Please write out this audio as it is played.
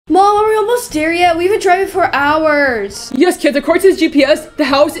almost there yet? We've been driving for hours. Yes, kids, according to this GPS, the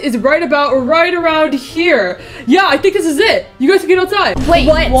house is right around here. Yeah, I think this is it. You guys can get outside. Wait,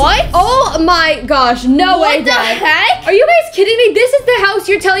 what? Oh my gosh, no way, Dad. What the heck? Are you guys kidding me? This is the house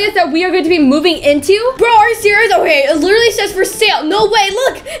you're telling us that we are going to be moving into? Bro, are you serious? Okay, it literally says for sale. No way,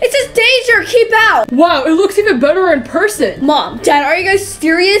 look, it says danger, keep out. Wow, it looks even better in person. Mom, Dad, are you guys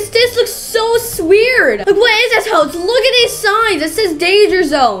serious? This looks so weird. Like, what is this house? Look at these signs. It says danger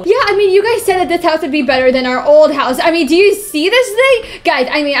zone. Yeah, I mean, you guys said that this house would be better than our old house. I mean, do you see this thing? Guys,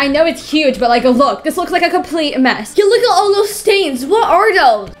 I mean, I know it's huge, but like, look, this looks like a complete mess. Yeah, look at all those stains. What are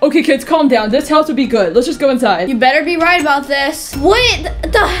those? Okay, kids, calm down. This house would be good. Let's just go inside. You better be right about this. What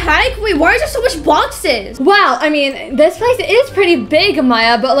the heck? Wait, why is there so much boxes? Wow, I mean, this place is pretty big,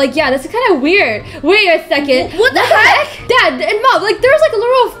 Maya, but like, yeah, this is kind of weird. Wait a second. What the heck? Dad and Mom, like, there's like a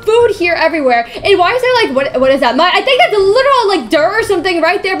little food here everywhere. And why is there like, what is that? Maya, I think that's a literal like dirt or something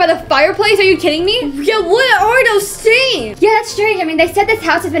right there by the fireplace. Are you kidding me? Yeah, what are those stains? Yeah, that's strange. I mean, they said this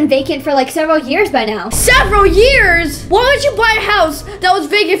house has been vacant for like several years by now. Several years? Why would you buy a house that was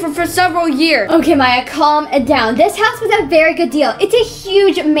vacant for several years? Okay, Maya, calm down. This house was a very good deal. It's a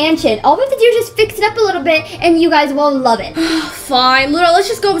huge mansion. All we have to do is just fix it up a little bit and you guys will love it. Fine. Literally, let's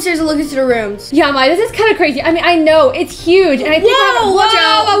just go upstairs and look into the rooms. Yeah, Maya, this is kind of crazy. I mean, I know it's huge, and I think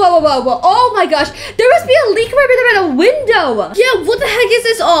whoa. Oh my gosh, there must be a leak right there by the window. Yeah, what the heck is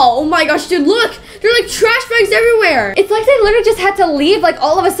this all? Oh my gosh, dude, look. There are like trash bags everywhere. It's like they literally just had to leave like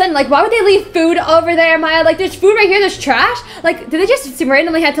all of a sudden. Like, why would they leave food over there, Maya? Like, there's food right here, there's trash. Like, did they just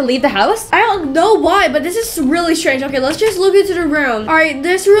randomly have to leave the house? I don't know why, but this is really strange. Okay, let's just look into the room. All right,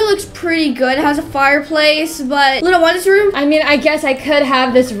 this room looks pretty good. It has a fireplace, but Luna, want this room? I mean, I guess I could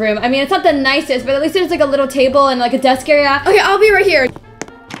have this room. I mean, it's not the nicest, but at least there's like a little table and like a desk area. Okay, I'll be right here.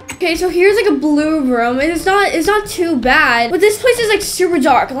 Okay, so here's like a blue room. It's not too bad, but this place is like super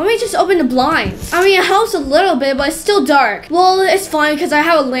dark. Let me just open the blinds. I mean, it helps a little bit, but it's still dark. Well, it's fine because I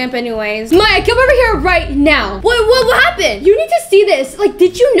have a lamp anyways. Maya, come over here right now. What happened? You need to see this. Like,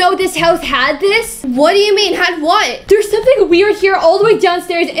 did you know this house had this? What do you mean? Had what? There's something weird here all the way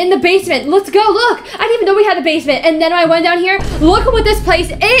downstairs in the basement. Let's go, look. I didn't even know we had a basement. And then when I went down here, look at what this place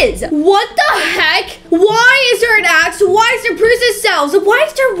is. What the heck? Why is there an axe? Why is there prison cells? Why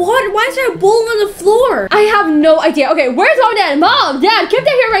is there water? Why is there a bowl on the floor? I have no idea. Okay, where's Mom, Dad? Mom, Dad, come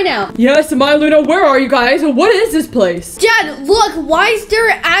down here right now. Yes, Maya, Luna, where are you guys? What is this place? Dad, look, why is there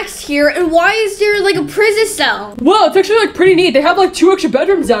an axe here? And why is there like a prison cell? Well, it's actually like pretty neat. They have like 2 extra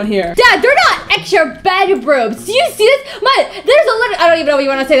bedrooms down here. Dad, they're not extra bedrooms. Do you see this? Maya, there's a little, I don't even know what you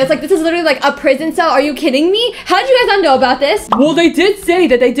want to say. That's like, this is literally like a prison cell. Are you kidding me? How did you guys not know about this? Well, they did say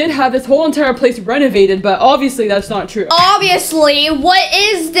that they did have this whole entire place renovated, but obviously that's not true. Obviously, what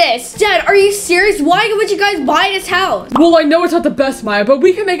is this? Dad, are you serious? Why would you guys buy this house? Well, I know it's not the best, Maya, but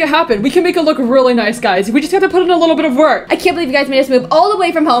we can make it happen. We can make it look really nice, guys. We just have to put in a little bit of work. I can't believe you guys made us move all the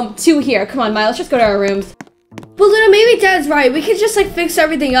way from home to here. Come on, Maya, let's just go to our rooms. Well, Luna, maybe Dad's right. We can just like fix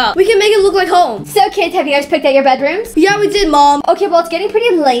everything up. We can make it look like home. So, kids, have you guys picked out your bedrooms? Yeah, we did, Mom. Okay, well, it's getting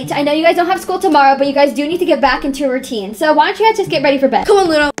pretty late. I know you guys don't have school tomorrow, but you guys do need to get back into a routine. So why don't you guys just get ready for bed? Come on,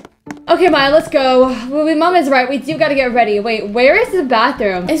 Luna. Okay, Maya, let's go. Well, Mom is right. We do gotta get ready. Wait, where is the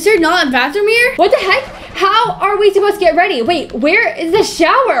bathroom? Is there not a bathroom here? What the heck? How are we supposed to get ready? Wait, where is the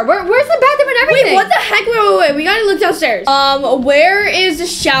shower? Where's the bathroom and everything? Wait, what the heck? Wait. We gotta look downstairs. Where is the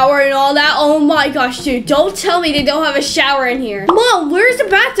shower and all that? Oh my gosh, dude. Don't tell me they don't have a shower in here. Mom, where's the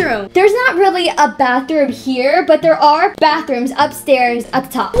bathroom? There's not really a bathroom here, but there are bathrooms upstairs at the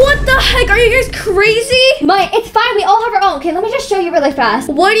top. What the heck? Are you guys crazy? Maya, it's fine. We all have our own. Okay, let me just show you really fast.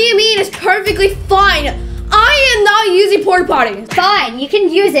 What do you mean? It's perfectly fine. I am not using porta potties. Fine, you can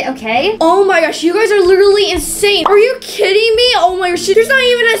use it, okay? Oh my gosh, you guys are literally insane. Are you kidding me? Oh my gosh, there's not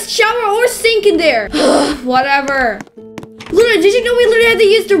even a shower or sink in there. Whatever. Luna, did you know we literally had to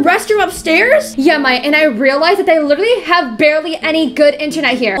use the restroom upstairs? Yeah, Maya, and I realized that they literally have barely any good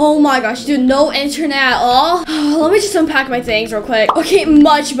internet here. Oh my gosh, dude, no internet at all? Let me just unpack my things real quick. Okay,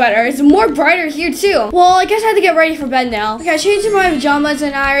 much better. It's more brighter here too. Well, I guess I have to get ready for bed now. Okay, I changed into my pajamas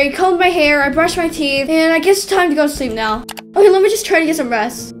and I already combed my hair, I brushed my teeth, and I guess it's time to go to sleep now. Okay, let me just try to get some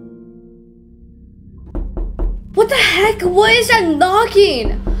rest. What the heck? What is that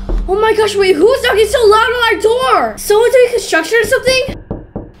knocking? Oh my gosh, wait, who's knocking so loud on our door? Someone doing construction or something?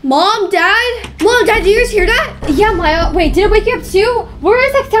 Mom, Dad? Mom, Dad, do you guys hear that? Yeah, Maya. Wait, did it wake you up too? Where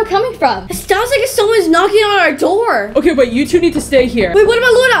is that sound coming from? It sounds like someone's knocking on our door. Okay, wait, you 2 need to stay here. Wait, what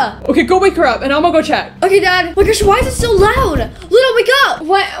about Luna? Okay, go wake her up, and I'm gonna go check. Okay, Dad. Oh my gosh, why is it so loud? Luna, wake up!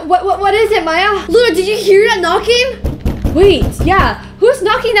 What is it, Maya? Luna, did you hear that knocking? Wait, yeah. Who's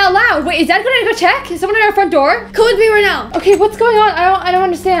knocking that loud? Wait, is that gonna go check? Is someone at our front door? Come with me right now. Okay, what's going on? I don't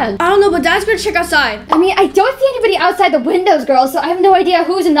understand. I don't know, but Dad's gonna check outside. I mean, I don't see anybody outside the windows, girl, so I have no idea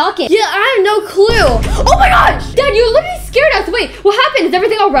who's knocking. Yeah, I have no clue. Oh my gosh! Dad, you literally scared us. Wait, what happened? Is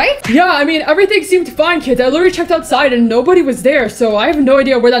everything all right? Yeah, I mean, everything seemed fine, kids. I literally checked outside and nobody was there, so I have no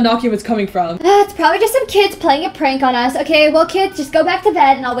idea where that knocking was coming from. It's probably just some kids playing a prank on us. Okay, well, kids, just go back to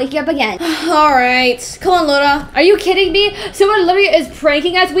bed and I'll wake you up again. All right. Come on, Luna. Are you kidding me? Someone literally is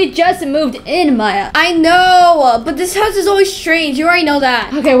pranking us. We just moved in, Maya. I know, but this house is always strange. You already know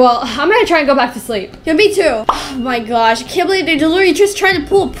that. Okay, well, I'm gonna try and go back to sleep. Yeah, me too. Oh my gosh, I can't believe they literally just tried to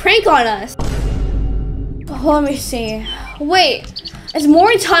pull a prank on us. Oh, let me see. Wait, it's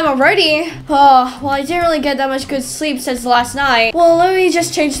morning time already. Oh, well, I didn't really get that much good sleep since last night. Well, let me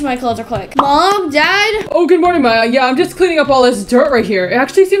just change my clothes real quick. Mom, Dad? Oh, good morning, Maya. Yeah, I'm just cleaning up all this dirt right here. It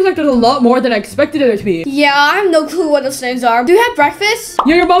actually seems like there's a lot more than I expected it to be. Yeah, I have no clue what those things are. Do you have breakfast?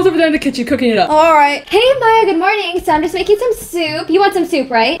 Yeah, your mom's over there in the kitchen cooking it up. All right. Hey, Maya, good morning. So I'm just making some soup. You want some soup,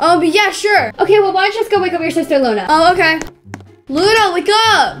 right? But yeah, sure. Okay, well, why don't you just go wake up your sister, Luna? Oh, okay. Luna, wake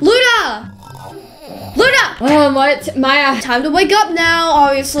up! Luna! Luna! What? Maya. Time to wake up now,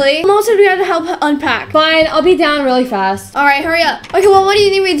 obviously. I'm also gonna help unpack. Fine, I'll be down really fast. All right, hurry up. Okay, well, what do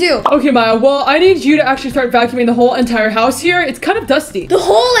you need me to do? Okay, Maya, well, I need you to actually start vacuuming the whole entire house here. It's kind of dusty. The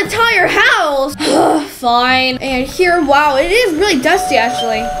whole entire house? Fine. And here, wow, it is really dusty,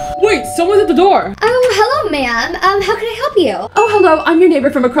 actually. Wait, someone's at the door. Oh, hello, ma'am. How can I help you? Oh, hello, I'm your neighbor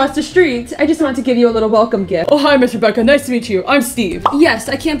from across the street. I just wanted to give you a little welcome gift. Oh, hi, Miss Rebecca. Nice to meet you. I'm Steve. Yes,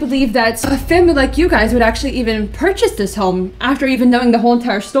 I can't believe that a family like you guys would actually even purchase this home after even knowing the whole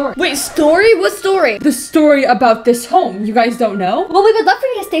entire story. Wait, story? What story? The story about this home. You guys don't know? Well, we would love for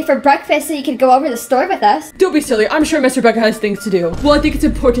you to stay for breakfast so you could go over the store with us. Don't be silly. I'm sure Miss Rebecca has things to do. Well, I think it's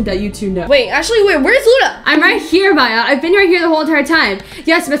important that you two know. Wait, actually, where's Luna? I'm right here, Maya. I've been right here the whole entire time.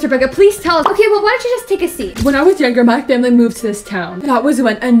 Yes, Miss Rebecca, please tell us. Okay, well, why don't you just take a seat? When I was younger, my family moved to this town. That was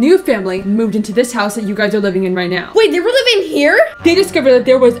when a new family moved into this house that you guys are living in right now. Wait, they were living here? They discovered that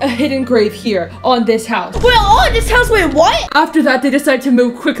there was a hidden grave here on this house. Wait, oh, this house, wait, what? After that, they decided to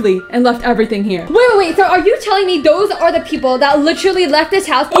move quickly and left everything here. Wait, so are you telling me those are the people that literally left this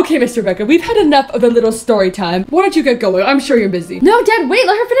house? Okay, Miss Rebecca, we've had enough of a little story time. Why don't you get going? I'm sure you're busy. No, Dad, wait,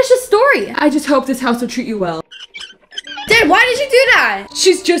 let her finish the story. I just hope this house will treat you well. Dad, why did you do that?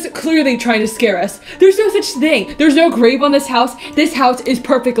 She's just clearly trying to scare us. There's no such thing. There's no grave on this house. This house is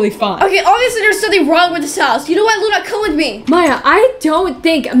perfectly fine. Okay, obviously there's something wrong with this house. You know what, Luna, come with me. Maya, I don't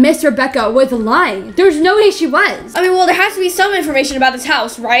think Miss Rebecca was lying. There's no way she was. I mean, well, there has to be some information about this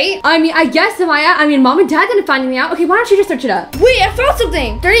house, right? I mean, I guess, Maya. I mean, Mom and Dad didn't find anything out. Okay, why don't you just search it up? Wait, I found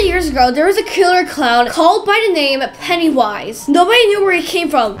something. 30 years ago, there was a killer clown called by the name Pennywise. Nobody knew where he came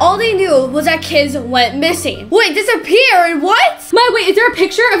from. All they knew was that kids went missing. Wait, disappeared? What? Maya, wait, is there a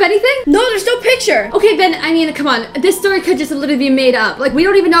picture of anything? No, there's no picture. Okay, Ben, I mean, come on. This story could just literally be made up. Like, we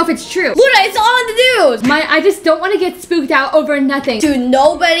don't even know if it's true. Luna, it's on the news. Maya, I just don't want to get spooked out over nothing. Dude,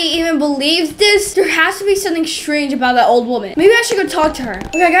 nobody even believes this. There has to be something strange about that old woman. Maybe I should go talk to her.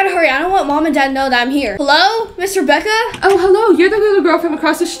 Okay, I gotta hurry. I don't want Mom and Dad to know that I'm here. Hello, Miss Rebecca? Oh, hello. You're the little girl from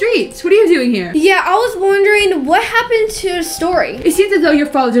across the street. What are you doing here? Yeah, I was wondering what happened to the story. It seems as though your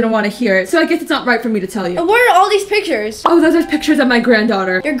father didn't want to hear it, so I guess it's not right for me to tell you. And what are all these pictures? Oh, those are pictures of my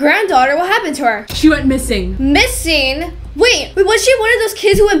granddaughter. Your granddaughter? What happened to her? She went missing. Missing? Wait, was she one of those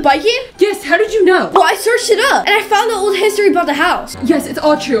kids who went biking? Yes, how did you know? Well, I searched it up, and I found the old history about the house. Yes, it's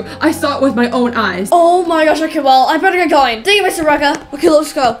all true. I saw it with my own eyes. Oh my gosh, okay, well, I better get going. Thank you, Mr. Rebecca. Okay,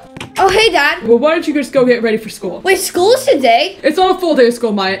 let's go. Oh, hey, Dad. Well, why don't you just go get ready for school? Wait, school is today? It's not a full day of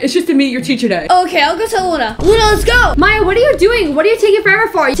school, Maya. It's just to meet your teacher day. Okay, I'll go tell Luna. Luna, let's go. Maya, what are you doing? What are you taking forever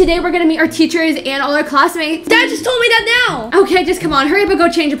for? Today we're gonna meet our teachers and all our classmates. Dad just told me that now. Okay, just come on. Hurry up and go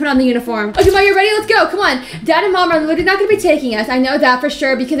change and put on the uniform. Okay, Maya, you're ready? Let's go. Come on. Dad and Mom are literally not gonna be taking us. I know that for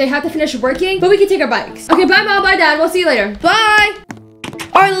sure because they have to finish working, but we can take our bikes. Okay, bye, Mom. Bye, Dad. We'll see you later. Bye.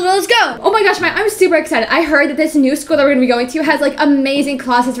 All right, Luna, let's go. Oh my gosh, Maya, I'm super excited. I heard that this new school that we're gonna be going to has like amazing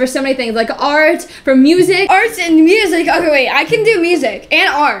classes for so many things, like art, for music. Arts and music. Okay, wait, I can do music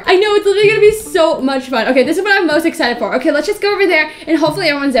and art. I know, it's literally gonna be so much fun. Okay, this is what I'm most excited for. Okay, let's just go over there and hopefully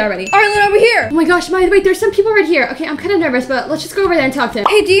everyone's there already. All right, Luna, over here. Oh my gosh, Maya, wait, there's some people right here. Okay, I'm kind of nervous, but let's just go over there and talk to them.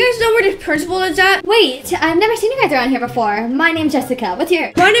 Hey, do you guys know where the principal is at? Wait, I've never seen you guys around here before. My name's Jessica. What's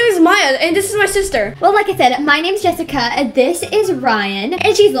your... My name is Maya, and this is my sister. Well, like I said, my name's Jessica, and this is Ryan.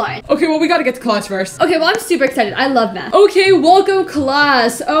 And she's Lauren. Okay, well, we gotta get to class first. Okay, well, I'm super excited. I love math. Okay, welcome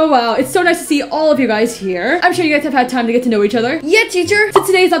class. Oh, wow. It's so nice to see all of you guys here. I'm sure you guys have had time to get to know each other. Yeah, teacher. Since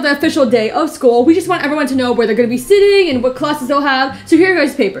today is not the official day of school, we just want everyone to know where they're going to be sitting and what classes they'll have. So here are your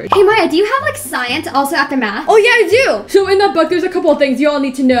guys' papers. Hey, Maya, do you have like science also after math? Oh, yeah, I do. So in that book, there's a couple of things you all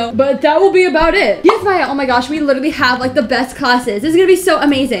need to know, but that will be about it. Yes, Maya. Oh my gosh, we literally have like the best classes. This is going to be so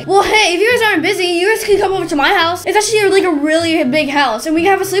amazing. Well, hey, if you guys aren't busy, you guys can come over to my house. It's actually like a really big house, and we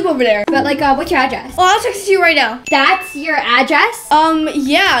can have a sleep over there. But like, what's your address? Oh, I'll text it to you right now. That's your address?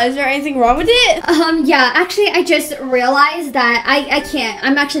 Yeah. Is there anything wrong with it? Yeah. Actually, I just realized that I can't.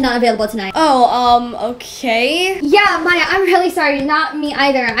 I'm actually not available tonight. Oh, okay. Yeah, Maya, I'm really sorry. Not me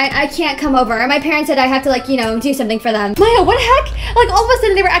either. I can't come over. My parents said I have to like, you know, do something for them. Maya, what the heck? Like all of a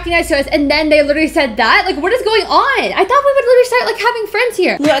sudden they were acting nice to us, and then they literally said that? Like what is going on? I thought we would literally start like having friends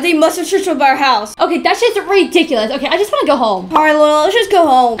here. Yeah, they must have searched up our house. Okay, that's just ridiculous. Okay, I just want to go home. All right, Lola, let's just go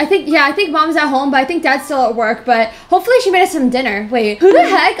home. I think mom's at home, but I think dad's still at work, but hopefully she made us some dinner. Wait, who the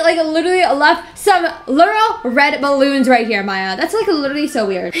heck like literally left some literal red balloons right here, Maya? That's like literally so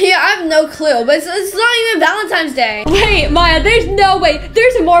weird. Yeah, I have no clue, but it's not even Valentine's Day. Wait, Maya, there's no way.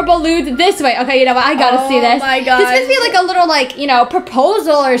 There's more balloons this way. Okay, you know what? I gotta see this. Oh my god. This must be like a little like, you know,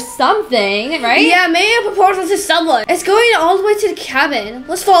 proposal or something, right? Yeah, maybe a proposal to someone. It's going all the way to the cabin.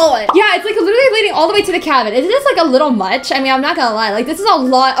 Let's follow it. Yeah, it's like literally leading all the way to the cabin. Isn't this like a little much? I mean, I'm not gonna lie. Like, this is a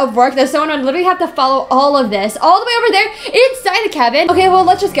lot of work that someone would literally have to follow all of this all the way over there inside the cabin. Okay, well,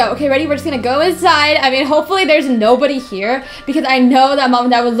 let's just go. Okay, ready? We're just gonna go inside. I mean, hopefully there's nobody here because I know that mom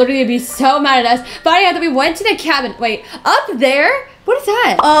and dad would literally be so mad at us finding out that we went to the cabin. Wait, up there? What is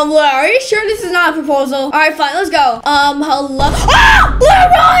that? Laura, are you sure this is not a proposal? All right, fine, let's go. Hello. Ah! Laura,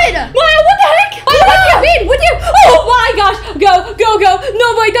 run! Maya, what the heck? Maya, what do you mean? What do you? Oh my gosh! Go! No,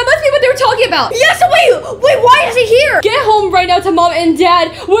 wait, that must be what they were talking about. Yes, wait, why is he here? Get home right now to mom and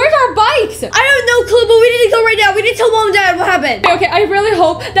dad. Where's our bikes? I have no clue, but we need to go right now. We need to tell mom and dad what happened. Okay, I really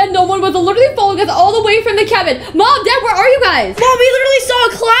hope that no one was literally following us all the way from the cabin. Mom, dad, where are you guys? Mom, we literally saw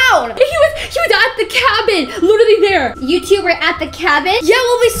a clown. He was at the cabin, literally there. You two were at the cabin? Yeah,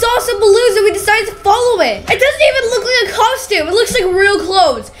 well, we saw some balloons and we decided to follow it. It doesn't even look like a costume. It looks like real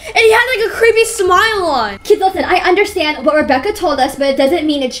clothes. And he had like a creepy smile on. Kids, listen, I understand what Rebecca told us, but it doesn't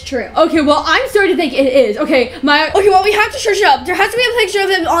mean it's true. Okay, well, I'm starting to think it is. Okay, Okay, well, we have to search it up. There has to be a picture of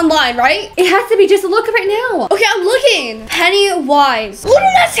him online, right? It has to be. Just look right now. Okay, I'm looking. Pennywise. Look,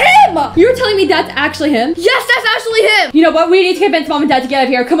 that's him. You're telling me that's actually him? Yes, that's actually him. You know what? We need to convince mom and dad to get out of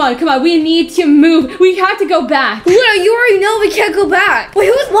here. Come on. We need to move. We have to go back. Luna, you already know we can't go back. Wait,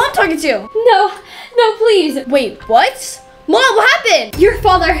 who's mom talking to? No, please. Wait, what? Mom, what happened? Your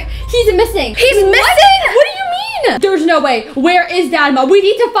father, he's missing. He's missing? What do you mean? There's no way. Where is dad, mom? We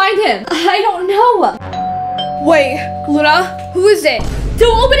need to find him. I don't know. Wait, Luna, who is it?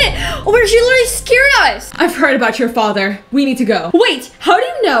 Don't open it. Oh, she literally scared us. I've heard about your father. We need to go. Wait, how do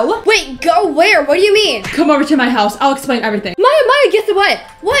you know? Wait, go where? What do you mean? Come over to my house. I'll explain everything. Maya, guess what?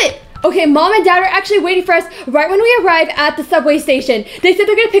 What? Okay, mom and dad are actually waiting for us right when we arrive at the subway station. They said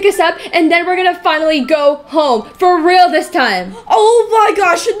they're gonna pick us up and then we're gonna finally go home. For real this time. Oh my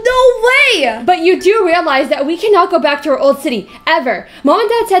gosh, no way! But you do realize that we cannot go back to our old city, ever. Mom and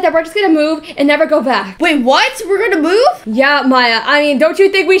dad said that we're just gonna move and never go back. Wait, what? We're gonna move? Yeah, Maya, I mean, don't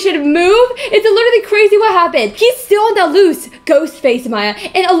you think we should move? It's literally crazy what happened. He's still on the loose. Ghost face, Maya.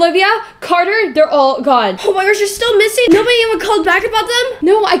 And Olivia, Carter, they're all gone. Oh my gosh, you're still missing? Nobody even called back about them?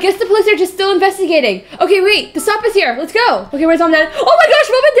 No, I guess the police are just still investigating. Okay, wait, the stop is here. Let's go. Okay, where's mom and dad? Oh my gosh,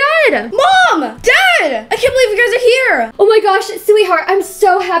 mom and dad! Mom! Dad! I can't believe you guys are here! Oh my gosh, sweetheart, I'm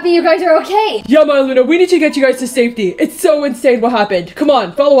so happy you guys are okay. Yeah, my Luna, we need to get you guys to safety. It's so insane what happened. Come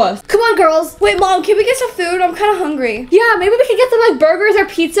on, follow us. Come on, girls. Wait, Mom, can we get some food? I'm kind of hungry. Yeah, maybe we could get some like burgers or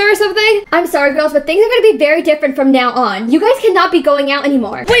pizza or something. I'm sorry, girls, but things are gonna be very different from now on. You guys cannot be going out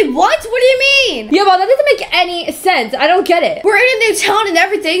anymore. Wait, what? What do you mean? Yeah, well, that doesn't make any sense. I don't get it. We're in a new town and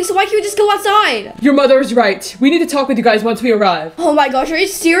everything, so why can't we just go outside? Your mother is right. We need to talk with you guys once we arrive. Oh my gosh, are you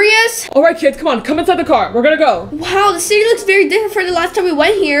serious? All right, kids, come inside the car. We're gonna go. Wow, the city looks very different from the last time we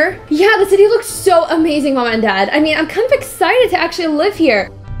went here. Yeah, the city looks so amazing, Mom and Dad. I mean, I'm kind of excited to actually live here.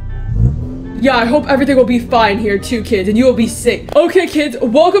 Yeah, I hope everything will be fine here too, kids, and you will be safe. Okay, kids,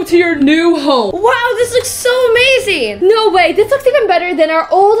 welcome to your new home. Wow, this looks so amazing. No way, this looks even better than our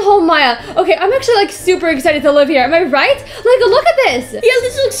old home, Maya. Okay, I'm actually like super excited to live here. Am I right? Like, look at this. Yeah,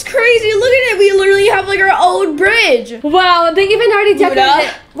 this looks crazy. Look at it. We literally have like our own bridge. Wow, they even already decorated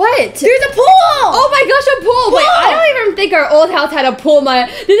it. What? There's a pool! Oh my gosh, a pool! Wait, I don't even think our old house had a pool, Maya.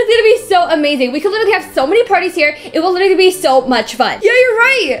 This is gonna be so amazing. We could literally have so many parties here. It will literally be so much fun. Yeah, you're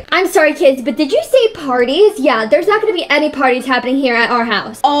right. I'm sorry, kids, but did you say parties? Yeah, there's not gonna be any parties happening here at our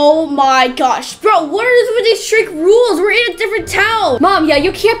house. Oh my gosh. Bro, what are with these strict rules? We're in a different town. Mom, yeah,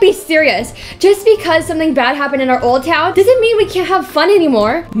 you can't be serious. Just because something bad happened in our old town doesn't mean we can't have fun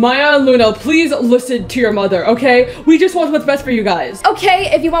anymore. Maya and Luna, please listen to your mother, okay? We just want what's best for you guys.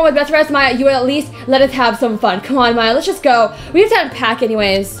 Okay, if you want what's best for us, Maya, you will at least let us have some fun. Come on, Maya, let's just go. We have to unpack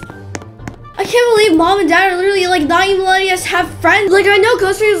anyways. I can't believe Mom and Dad are literally like not even letting us have friends. Like I know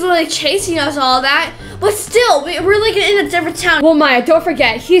Ghostface was like chasing us and all that, but still, we're like in a different town. Well, Maya, don't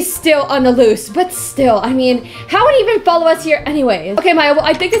forget, he's still on the loose, but still, I mean, how would he even follow us here anyways? Okay, Maya, well,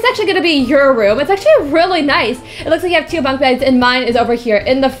 I think it's actually gonna be your room. It's actually really nice. It looks like you have 2 bunk beds and mine is over here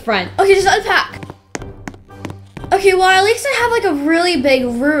in the front. Okay, just unpack. Okay, well, at least I have like a really big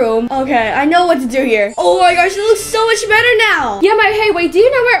room. Okay, I know what to do here. Oh my gosh, it looks so much better now. Yeah, Maya, hey, wait, do you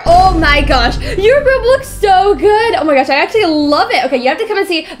know where? Oh my gosh, your room looks so good. Oh my gosh, I actually love it. Okay, you have to come and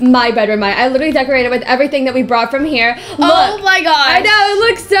see my bedroom, Maya. I literally decorated with everything that we brought from here. Look, oh my gosh. I know, it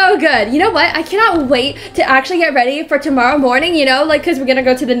looks so good. You know what? I cannot wait to actually get ready for tomorrow morning, you know, like, because we're gonna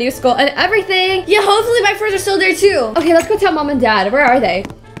go to the new school and everything. Yeah, hopefully my friends are still there too. Okay, let's go tell Mom and Dad. Where are they?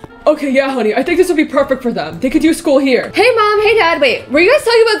 Okay, yeah, honey, I think this will be perfect for them. They could do school here. Hey, Mom. Hey, Dad. Wait, were you guys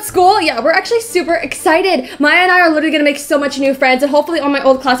talking about school? Yeah, we're actually super excited. Maya and I are literally gonna make so much new friends, and hopefully all my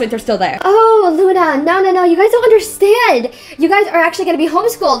old classmates are still there. Oh, Luna, no, you guys don't understand. You guys are actually gonna be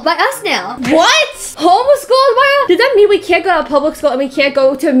homeschooled by us now. What? Homeschooled, Maya? Does that mean we can't go to public school and we can't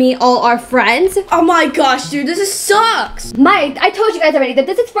go to meet all our friends? Oh my gosh, dude, this sucks. Mike, I told you guys already that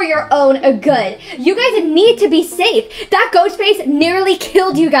this is for your own good. You guys need to be safe. That ghost face nearly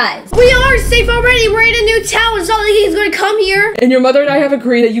killed you guys. We are safe already. We're in a new town. It's not like he's gonna come here. And your mother and I have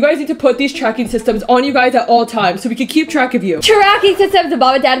agreed that you guys need to put these tracking systems on you guys at all times so we can keep track of you. Tracking systems,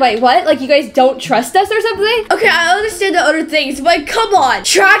 Mom and Dad, wait, what? Like you guys don't trust us or something? Okay, I understand the other things, but come on.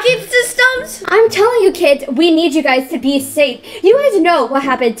 Tracking systems? I'm telling you, kids, we need you guys to be safe. You guys know what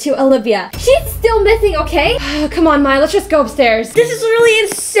happened to Olivia. She's still missing, okay? Come on, Maya, let's just go upstairs. This is really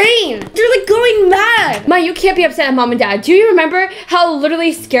insane. They're like going mad. Maya, you can't be upset at Mom and Dad. Do you remember how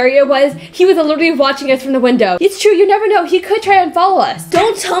literally scary it was? He was literally watching us from the window. It's true, you never know. He could try and follow us.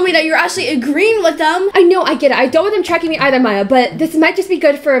 Don't tell me that you're actually agreeing with them. I know, I get it. I don't want them tracking me either, Maya, but this might just be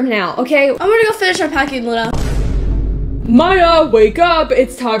good for him now, okay? I'm gonna go finish unpacking, Luna. Maya, wake up.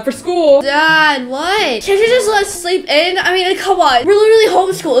 It's time for school. Dad, what? Can't you just let us sleep in? I mean, come on. We're literally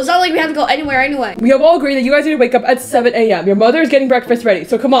homeschooled. It's not like we have to go anywhere anyway. We have all agreed that you guys need to wake up at 7 a.m. Your mother is getting breakfast ready,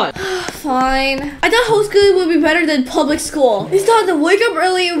 so come on. Fine. I thought homeschooling would be better than public school. We still had to wake up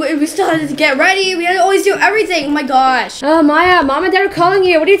early. We still had to get ready. We had to always do everything. Oh my gosh. Oh, Maya, Mom and Dad are calling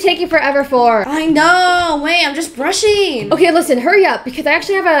you. What are you taking forever for? I know. Wait, I'm just brushing. Okay, listen, hurry up because I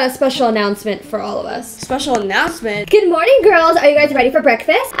actually have a special announcement for all of us. Special announcement? Good morning, girls. Are you guys ready for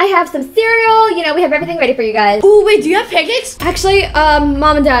breakfast? I have some cereal. You know, we have everything ready for you guys. Oh, wait, do you have pancakes? Actually,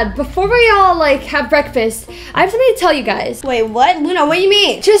 Mom and Dad, before we all, like, have breakfast, I have something to tell you guys. Wait, what? Luna, what do you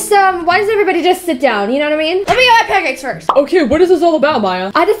mean? Just, why does everybody just sit down? You know what I mean? Let me get my pancakes first. Okay, what is this all about,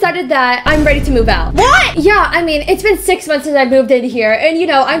 Maya? I decided that I'm ready to move out. What? Yeah, I mean, it's been 6 months since I moved in here, and, you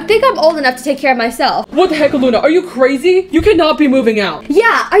know, I think I'm old enough to take care of myself. What the heck, Luna? Are you crazy? You cannot be moving out.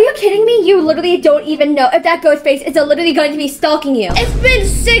 Yeah, are you kidding me? You literally don't even know if that ghost face is literally going to be stalking you. It's been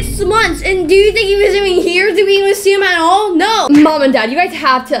 6 months, and do you think he was even here? Do we even see him at all? No. Mom and Dad, you guys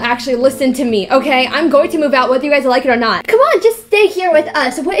have to actually listen to me, okay? I'm going to move out whether you guys like it or not. Come on, just stay here with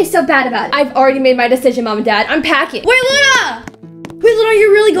us. What is so bad about it? I've already made my decision, Mom and Dad. I'm packing. Wait, Luna! Wait, Luna, you're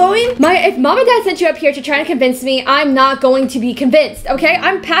really going? Maya, if Mom and Dad sent you up here to try and convince me, I'm not going to be convinced, okay?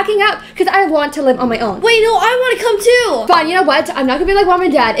 I'm packing up because I want to live on my own. Wait, no, I want to come too. Fine, you know what? I'm not going to be like Mom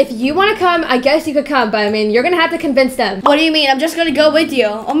and Dad. If you want to come, I guess you could come, but I mean, you're going to have to convince them. What do you mean? I'm just going to go with you.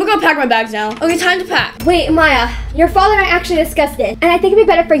 I'm going to go pack my bags now. Okay, time to pack. Wait, Maya, your father and I actually discussed it, and I think it'd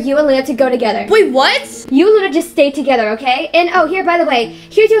be better for you and Luna to go together. Wait, what? You and Luna just stay together, okay? And oh, here, by the way,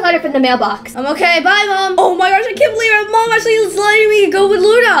 here's your letter from the mailbox. I'm okay. Bye, Mom. Oh my gosh, I can't believe it. Mom actually is letting me go with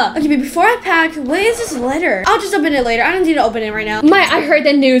Luna. Okay, but before I pack, what is this letter? I'll just open it later. I don't need to open it right now. Maya, I heard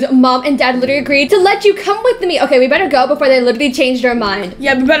the news. Mom and Dad literally agreed to let you come with me. Okay, we better go before they literally change their mind.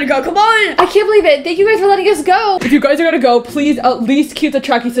 Yeah, we better go. Come on. I can't believe it. Thank you guys for letting us go. If you guys are gonna go, please at least keep the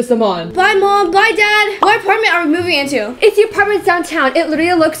tracking system on. Bye, Mom. Bye, Dad. What apartment are we moving into? It's the apartment downtown. It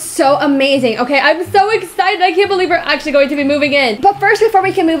literally looks so amazing. Okay, I'm so excited. I can't believe we're actually going to be moving in. But first, before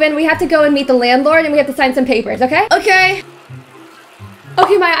we can move in, we have to go and meet the landlord and we have to sign some papers, okay? Okay.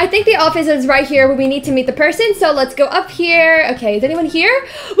 Okay, Maya, I think the office is right here where we need to meet the person. So let's go up here. Okay, is anyone here?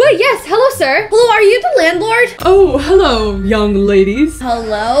 Well, yes. Hello, sir. Hello, are you the landlord? Oh, hello, young ladies.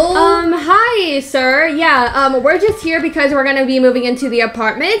 Hello? Hi, sir. Yeah, we're just here because we're gonna be moving into the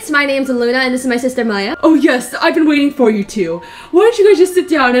apartments. My name's Luna, and this is my sister Maya. Oh, yes, I've been waiting for you two. Why don't you guys just sit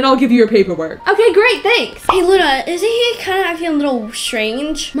down and I'll give you your paperwork. Okay, great, thanks. Hey, Luna, isn't he kind of acting a little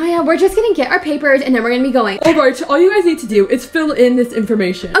strange? Maya, we're just gonna get our papers and then we're gonna be going. All right, all you guys need to do is fill in this information.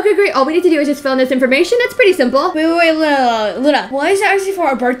 Okay, great. All we need to do is just fill in this information. It's pretty simple. Wait, Luna, why is it actually for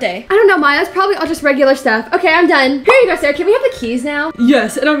our birthday? I don't know, Maya. It's probably all just regular stuff. Okay, I'm done. Here you go, sir. Can we have the keys now?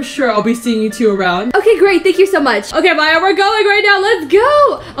 Yes, and I'm sure I'll be seeing you two around. Okay, great. Thank you so much. Okay, Maya, we're going right now. Let's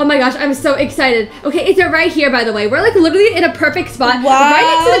go. Oh my gosh, I'm so excited. Okay, it's right here, by the way. We're like literally in a perfect spot. Wow, right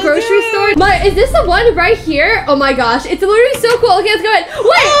next to the grocery store. Maya, is this the one right here? Oh my gosh, it's literally so cool. Okay, let's go ahead. Wait,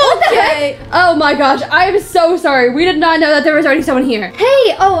 what the heck? Oh my gosh, I am so sorry. We did not know that there was already someone here.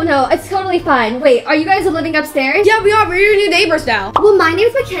 Hey, oh no, it's totally fine. Wait, are you guys living upstairs? Yeah, we are. We're your new neighbors now. Well, my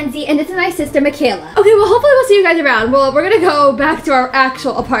name's Mackenzie, and this is my sister Michaela. Okay, well, hopefully we'll see you guys around. Well, we're gonna go back to our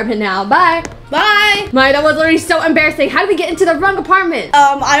actual apartment now. Bye. Bye. Maya, that was literally so embarrassing. How did we get into the wrong apartment?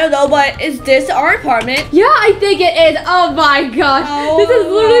 I don't know, but is this our apartment? Yeah, I think it is. Oh my gosh. Oh this is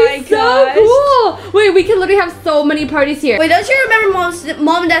literally my so gosh. cool. Wait, we can literally have so many parties here. Wait, don't you remember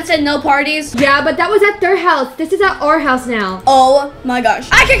mom and dad said no parties? Yeah, but that was at their house. This is at our house now. Oh my gosh.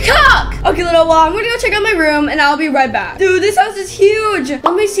 I can cook! Okay, little while. I'm gonna go check out my room and I'll be right back. Dude, this house is huge.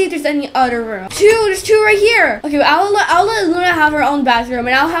 Let me see if there's any other room. There's two right here. Okay, I'll let Luna have her own bathroom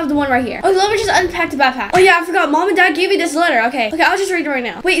and I'll have the one right here. Okay, let me just unpack the backpack. Oh yeah, I forgot. Mom and dad gave me this letter. Okay, I'll just read it right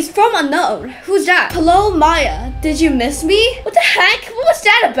now. Wait, it's from unknown. Who's that? Hello, Maya. Did you miss me? What the heck? What was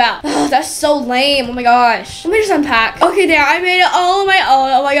that about? Oh, that's so lame. Oh my gosh. Let me just unpack. Okay, there. I made it all on my own.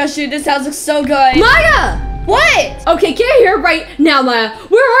 Oh my gosh, dude, this house looks so good. Maya! What? Okay, get here right now, Maya.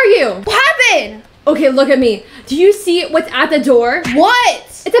 Where are you? What happened? Okay, look at me. Do you see what's at the door? What?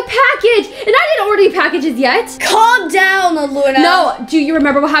 It's a package, and I didn't order any packages yet. Calm down, Luna. No, do you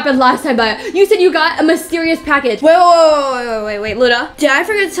remember what happened last time, Maya? You said you got a mysterious package. Wait, Luna. Did I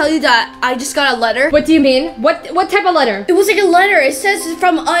forget to tell you that I just got a letter? What do you mean? What type of letter? It was like a letter. It says it's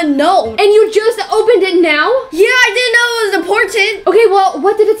from unknown. And you just opened it now? Yeah, I didn't know it was important. Okay, well,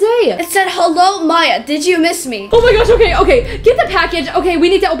 what did it say? It said, hello, Maya. Did you miss me? Oh my gosh, okay. Get the package. Okay, we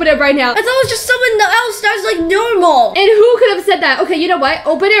need to open it right now. I thought it was just someone else that was like normal. And who could have said that? Okay, you know what?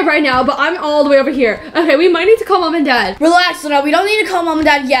 Open it right now, but I'm all the way over here. Okay, we might need to call mom and dad. Relax, Luna. We don't need to call mom and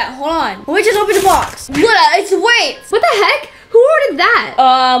dad yet. Hold on. Let me just open the box. Luna, it's weights. What the heck? Who ordered that?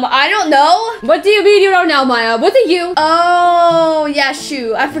 I don't know. What do you mean you don't know, Maya? Was it you? Oh, yeah,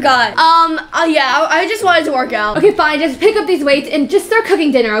 shoot. I forgot. Yeah, I just wanted to work out. Okay, fine. Just pick up these weights and just start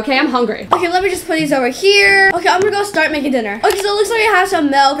cooking dinner, okay? I'm hungry. Okay, let me just put these over here. Okay, I'm gonna go start making dinner. Okay, so it looks like I have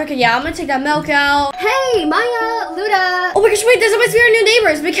some milk. Okay, yeah, I'm gonna take that milk out. Hey, Maya, Luna. Oh my gosh, wait, this must be our new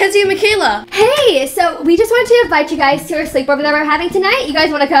neighbors, Mackenzie and Michaela. Hey, so we just wanted to invite you guys to our sleepover that we're having tonight. You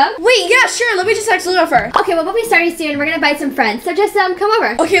guys want to come? Wait, yeah, sure. Let me just text Luna first. Okay, well, we'll be starting soon. We're gonna invite some friends, so just come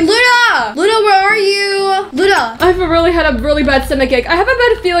over. Okay, Luna! Luna, where are you? Luna! I've really had a really bad stomachache. I have a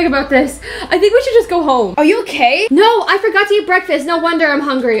bad feeling about this. I think we should just go home. Are you okay? No, I forgot to eat breakfast. No wonder I'm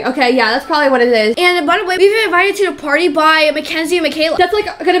hungry. Okay, yeah, that's probably what it is. And by the way, we've been invited to the party by Mackenzie and Michaela. That's like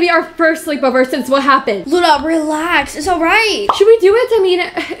gonna be our first sleepover since what happened. Luna, relax. It's alright. Should we do it? I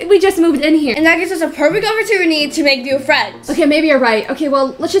mean, we just moved in here. And that gives us a perfect opportunity to make new friends. Okay, maybe you're right. Okay,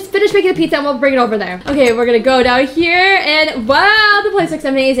 well, let's just finish making the pizza and we'll bring it over there. Okay, we're gonna go down here and wow, the place looks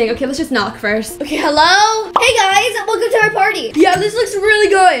amazing. Okay, let's just knock first. Okay, hello? Hey guys, welcome to our party. Yeah, this looks really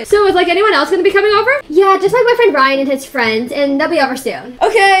good. So is like anyone else gonna be coming over? Yeah, just my boyfriend Ryan and his friends, and they'll be over soon.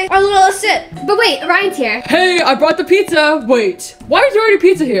 Okay, alright, Luna, let's sit. But wait, Ryan's here. Hey, I brought the pizza. Wait, why is there already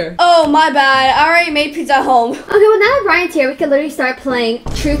pizza here? Oh, my bad. I already made pizza at home. Okay, well now that Ryan's here, we can literally start playing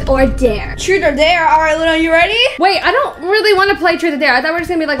Truth or Dare. Truth or Dare? Alright, Luna, you ready? Wait, I don't really want to play Truth or Dare. I thought we were just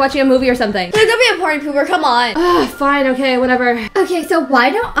gonna be like watching a movie or something. Like, don't be a party pooper, come on. Fine, okay, whatever. Okay, so why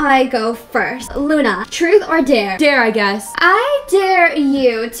don't I go first? Luna, Truth or Dare? Dare, I guess. I dare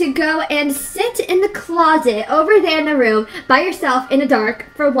you to go and sit in the closet over there in the room by yourself in the dark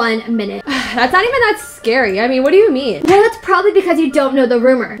for 1 minute. That's not even that scary. I mean, what do you mean? Well, it's probably because you don't know the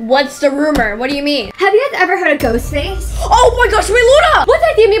rumor. What's the rumor? What do you mean? Have you guys ever heard of Ghostface? Oh my gosh, wait, Luna! What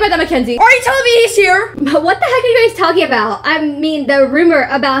do you mean by that, Mackenzie? Are you telling me he's here? What the heck are you guys talking about? I mean, the rumor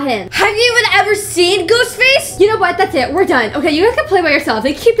about him. Have you even ever seen Ghostface? You know what? That's it. We're done. Okay, you guys can play by yourselves.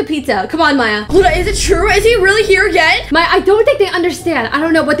 Like, keep the pizza. Come on, Maya. Luna, is it true? Is he really here again? Maya, I don't think they understand. I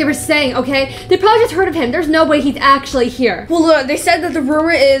don't know what they were saying, okay? They probably just heard of him. There's no way he's actually here. Well, Luna, they said that the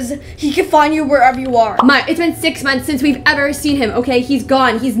rumor is he can find you wherever you are. Maya, it's been 6 months since we've ever seen him, okay? He's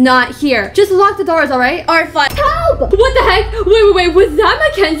gone. He's not here. Just lock the doors, all right? All right, fine. Help! What the heck? Wait. Was that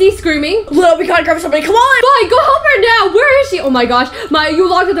Mackenzie screaming? Luna, we gotta grab somebody. Come on. Fine, go help her now. Where is she? Oh my gosh. Maya, you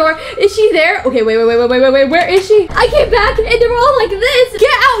locked the door. Is she there? Okay, wait. Where is she? I came back and they were all like this.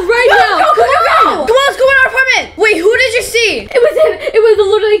 Get out right now. Come on, let's go in our apartment. Wait, who did you see? It was him. It was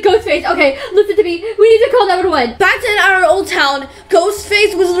literally Ghostface. Okay, listen to me. We need to call 911. Back then at our old town,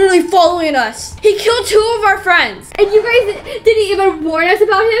 Ghostface was literally following us. He killed 2 of our friends. And you guys didn't even warn us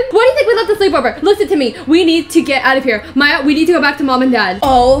about him? Why do you think we left the sleepover? Listen to me. We need to get out of here. Maya, we need to go back to Mom and Dad.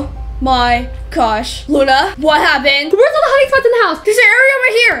 Oh my gosh. Luna, what happened? Where's all the hiding spots in the house? There's an area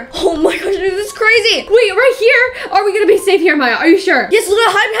right here. Oh my gosh, this is crazy. Wait, right here? Are we gonna be safe here, Maya? Are you sure? Yes, Luna,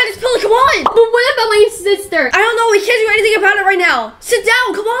 hide behind this pillar. Come on. But what about my sister? I don't know. We can't do anything about it right now. Sit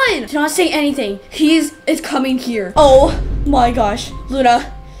down. Come on. Do not say anything. He's coming here. Oh my gosh.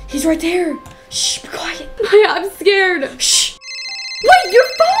 Luna, he's right there. Shh, be quiet. Maya, I'm scared. Shh. Wait, your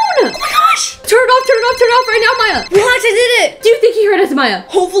phone! Oh my gosh. Turn it off right now, Maya. Relax, I did it. Do you think he heard us, Maya?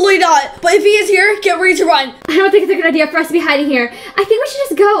 Hopefully not. But if he is here, get ready to run. I don't think it's a good idea for us to be hiding here. I think we should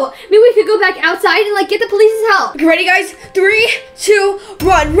just go. Maybe we could go back outside and like get the police's help. Okay, ready, guys? 3, 2,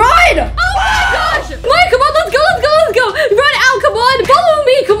 run. Run! Oh my gosh! Maya, come on, let's go. Run out, come on. Follow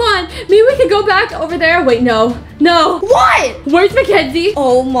me, come on. Maybe we could go back over there. Wait, no. What? Where's Mackenzie?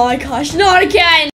 Oh my gosh, not again.